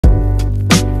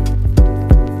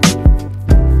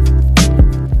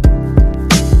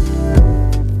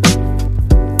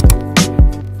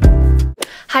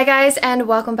Hi guys, and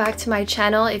welcome back to my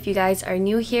channel. If you guys are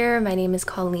new here, my name is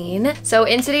Colleen. So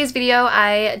in today's video,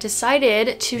 I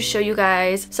decided to show you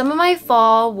guys some of my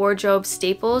fall wardrobe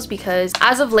staples because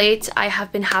as of late, I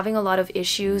have been having a lot of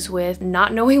issues with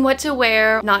not knowing what to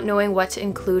wear, not knowing what to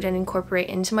include and incorporate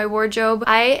into my wardrobe.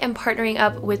 I am partnering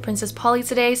up with Princess Polly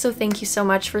today, so thank you so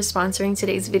much for sponsoring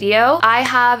today's video. I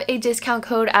have a discount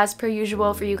code as per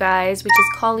usual for you guys, which is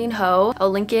Colleen Ho.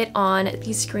 I'll link it on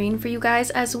the screen for you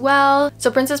guys as well. So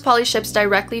Princess Polly ships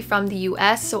directly from the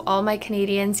US, so all my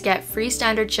Canadians get free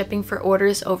standard shipping for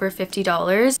orders over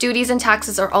 $50. Duties and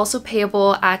taxes are also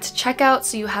payable at checkout,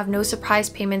 so you have no surprise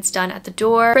payments done at the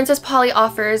door. Princess Polly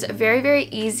offers very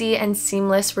easy and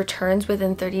seamless returns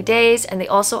within 30 days, and they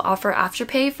also offer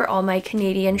AfterPay for all my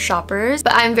Canadian shoppers.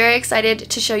 But I'm very excited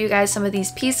to show you guys some of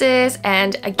these pieces,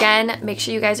 and again, make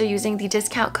sure you guys are using the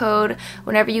discount code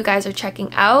whenever you guys are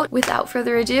checking out. Without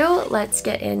further ado, let's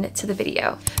get into the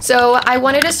video. So I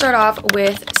wanted to start off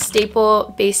with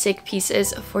staple basic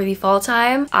pieces for the fall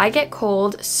time. I get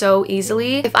cold so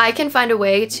easily. If I can find a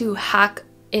way to hack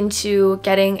into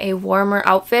getting a warmer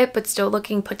outfit but still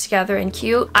looking put together and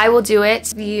cute, I will do it.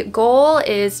 The goal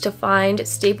is to find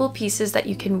staple pieces that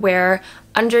you can wear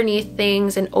underneath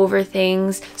things and over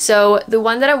things. So the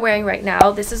one that I'm wearing right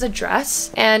now, this is a dress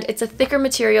and it's a thicker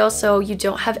material, so you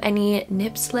don't have any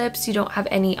nip slips, you don't have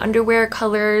any underwear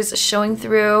colors showing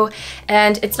through,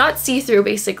 and it's not see-through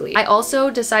basically. I also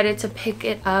decided to pick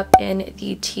it up in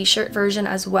the t-shirt version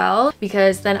as well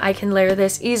because then I can layer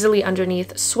this easily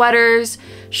underneath sweaters,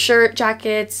 shirt,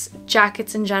 jackets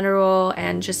in general,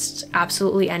 and just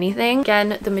absolutely anything.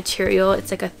 Again, the material,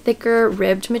 it's like a thicker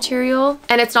ribbed material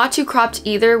and it's not too cropped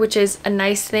either, which is a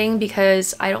nice thing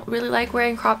because I don't really like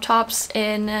wearing crop tops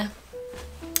in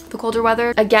the colder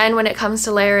weather. Again, when it comes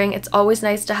to layering, it's always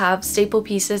nice to have staple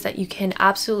pieces that you can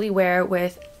absolutely wear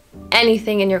with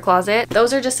anything in your closet.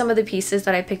 Those are just some of the pieces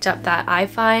that I picked up that I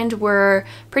find were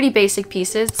pretty basic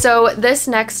pieces. So this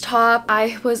next top,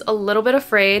 I was a little bit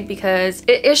afraid because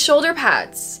it is shoulder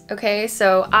pads. Okay,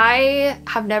 so I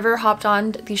have never hopped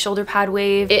on the shoulder pad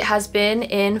wave. It has been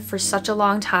in for such a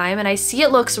long time and I see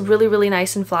it looks really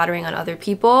nice and flattering on other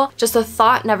people. Just a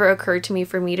thought never occurred to me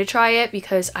for me to try it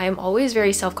because I am always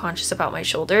very self-conscious about my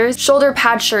shoulders. Shoulder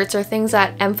pad shirts are things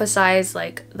that emphasize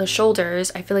like the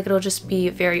shoulders. I feel like it'll just be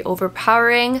very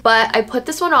overpowering, but I put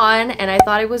this one on and I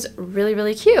thought it was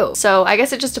really cute. So I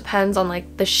guess it just depends on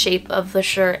like the shape of the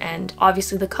shirt and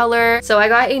obviously the color. So I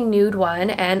got a nude one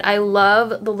and I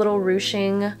love the little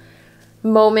ruching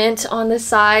moment on the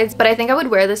sides, but I think I would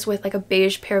wear this with like a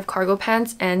beige pair of cargo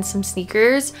pants and some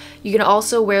sneakers. You can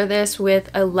also wear this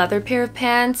with a leather pair of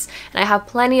pants, and I have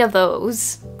plenty of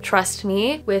those, trust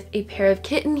me, with a pair of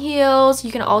kitten heels.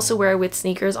 You can also wear it with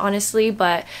sneakers, honestly,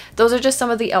 but those are just some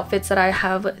of the outfits that I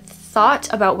have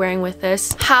thought about wearing with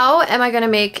this. How am I gonna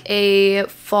make a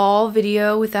fall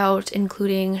video without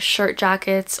including shirt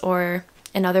jackets, or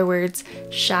in other words,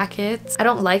 shackets? I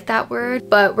don't like that word,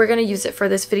 but we're gonna use it for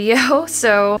this video.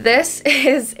 So this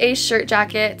is a shirt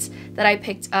jacket that I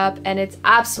picked up and it's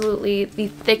absolutely the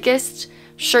thickest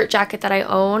shirt jacket that I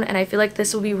own, and I feel like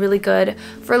this will be really good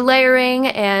for layering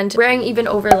and wearing even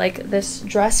over like this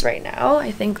dress right now.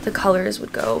 I think the colors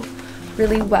would go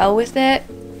really well with it.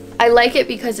 I like it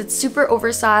because it's super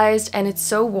oversized and it's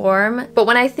so warm. But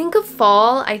when I think of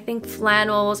fall, I think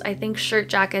flannels, I think shirt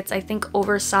jackets, I think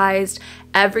oversized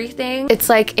everything. It's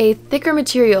like a thicker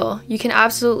material. You can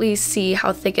absolutely see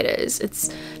how thick it is.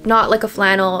 It's not like a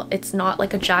flannel, it's not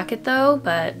like a jacket though,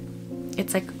 but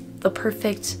it's like the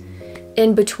perfect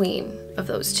in between of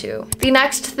those two. The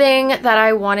next thing that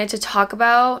I wanted to talk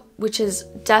about, which is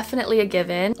definitely a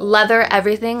given, leather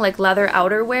everything, like leather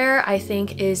outerwear, I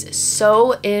think is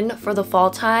so in for the fall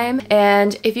time.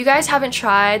 And if you guys haven't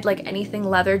tried like anything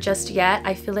leather just yet,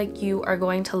 I feel like you are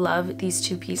going to love these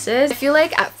two pieces. I feel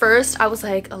like at first I was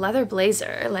like, a leather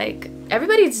blazer, like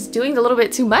everybody's doing a little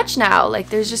bit too much now, like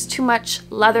there's just too much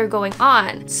leather going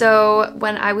on. So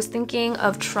when I was thinking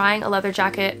of trying a leather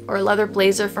jacket or a leather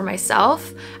blazer for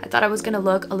myself, I thought I was gonna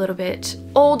look a little bit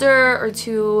older or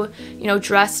too, you know,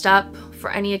 dressed up for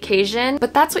any occasion,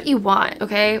 but that's what you want,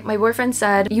 okay? My boyfriend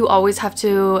said you always have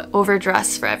to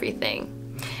overdress for everything.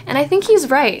 And I think he's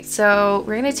right, so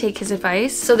we're gonna take his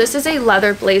advice. So this is a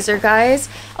leather blazer, guys.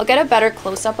 I'll get a better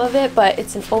close-up of it, but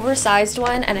it's an oversized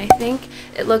one, and I think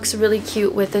it looks really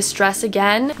cute with this dress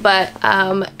again. But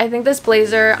I think this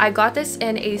blazer, I got this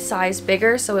in a size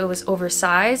bigger, so it was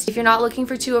oversized. If you're not looking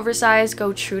for too oversized,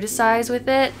 go true to size with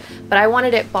it. But I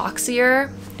wanted it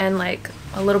boxier and like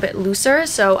a little bit looser.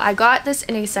 So I got this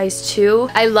in a size 2.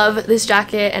 I love this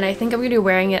jacket and I think I'm gonna be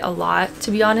wearing it a lot,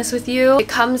 to be honest with you. It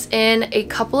comes in a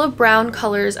couple of brown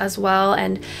colors as well,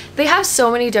 and they have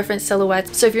so many different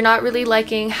silhouettes. So if you're not really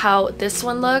liking how this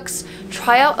one looks,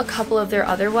 try out a couple of their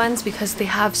other ones because they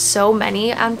have so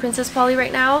many on Princess Polly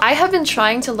right now. I have been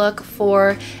trying to look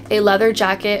for a leather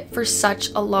jacket for such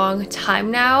a long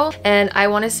time now, and I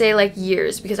want to say like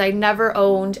years, because I never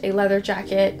owned a leather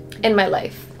jacket in my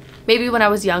life. Maybe when I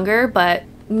was younger, but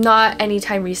not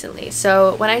anytime recently.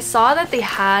 So when I saw that they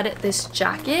had this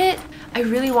jacket, I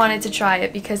really wanted to try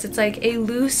it because it's like a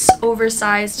loose,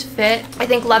 oversized fit. I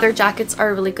think leather jackets are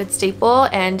a really good staple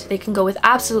and they can go with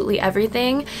absolutely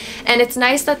everything. And it's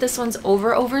nice that this one's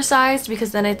oversized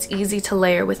because then it's easy to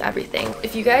layer with everything.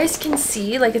 If you guys can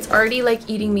see, like it's already like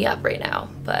eating me up right now,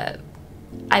 but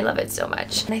I love it so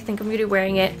much. And I think I'm gonna be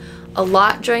wearing it a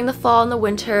lot during the fall and the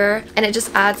winter, and it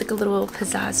just adds like a little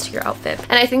pizzazz to your outfit.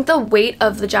 And I think the weight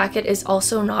of the jacket is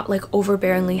also not like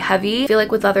overbearingly heavy. I feel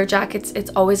like with leather jackets,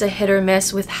 it's always a hit or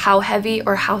miss with how heavy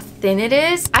or how thin it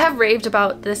is. I have raved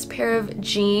about this pair of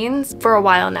jeans for a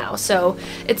while now. So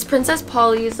it's Princess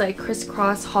Polly's like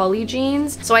crisscross holly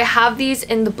jeans. So I have these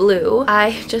in the blue.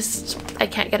 I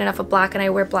can't get enough of black and I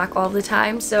wear black all the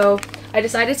time. So I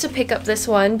decided to pick up this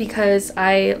one because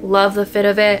I love the fit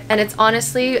of it, and it's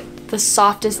honestly the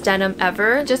softest denim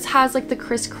ever. It just has like the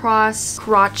crisscross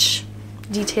crotch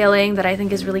detailing that I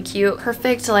think is really cute.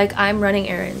 Perfect like I'm running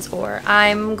errands or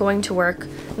I'm going to work,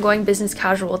 I'm going business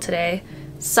casual today.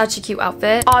 Such a cute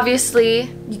outfit. Obviously,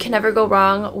 you can never go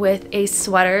wrong with a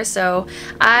sweater. So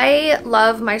I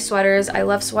love my sweaters. I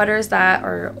love sweaters that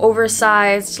are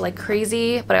oversized like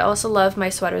crazy, but I also love my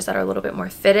sweaters that are a little bit more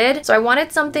fitted. So I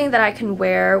wanted something that I can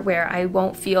wear where I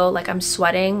won't feel like I'm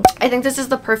sweating. I think this is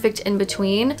the perfect in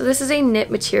between. So this is a knit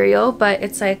material, but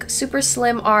it's like super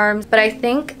slim arms. But I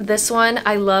think this one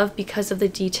I love because of the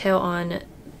detail on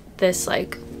this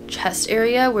like chest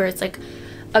area where it's like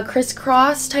a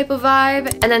crisscross type of vibe.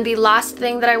 And then the last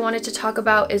thing that I wanted to talk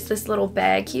about is this little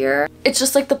bag here. It's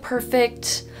just like the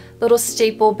perfect little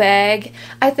staple bag.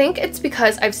 I think it's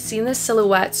because I've seen this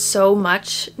silhouette so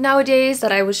much nowadays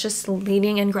that I was just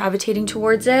leaning and gravitating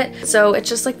towards it. So it's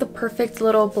just like the perfect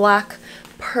little black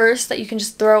purse that you can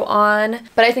just throw on.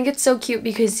 But I think it's so cute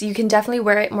because you can definitely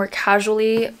wear it more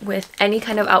casually with any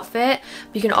kind of outfit.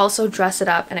 But you can also dress it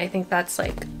up, and I think that's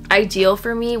like ideal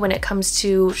for me when it comes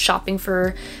to shopping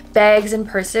for bags and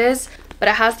purses. But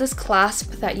it has this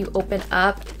clasp that you open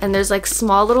up, and there's like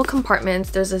small little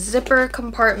compartments. There's a zipper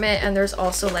compartment, and there's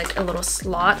also like a little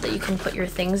slot that you can put your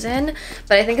things in.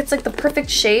 But I think it's like the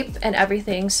perfect shape and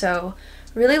everything, so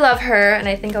really love her, and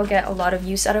I think I'll get a lot of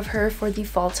use out of her for the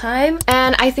fall time.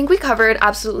 And I think we covered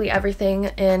absolutely everything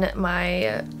in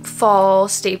my fall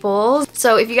staples.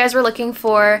 So if you guys were looking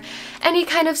for any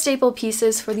kind of staple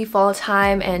pieces for the fall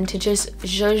time and to just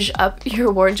zhuzh up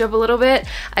your wardrobe a little bit,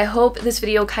 I hope this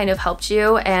video kind of helped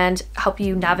you and help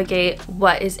you navigate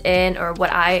what is in or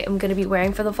what I am going to be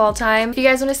wearing for the fall time. If you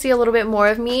guys want to see a little bit more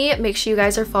of me, make sure you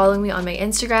guys are following me on my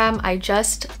Instagram. I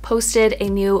just posted a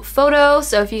new photo,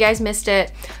 so if you guys missed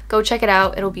it, go check it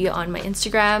out. It'll be on my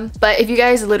Instagram. But if you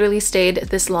guys literally stayed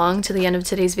this long to the end of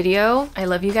today's video, I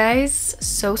love you guys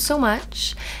so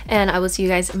much, and I will see you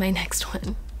guys in my next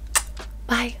one.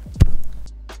 Bye.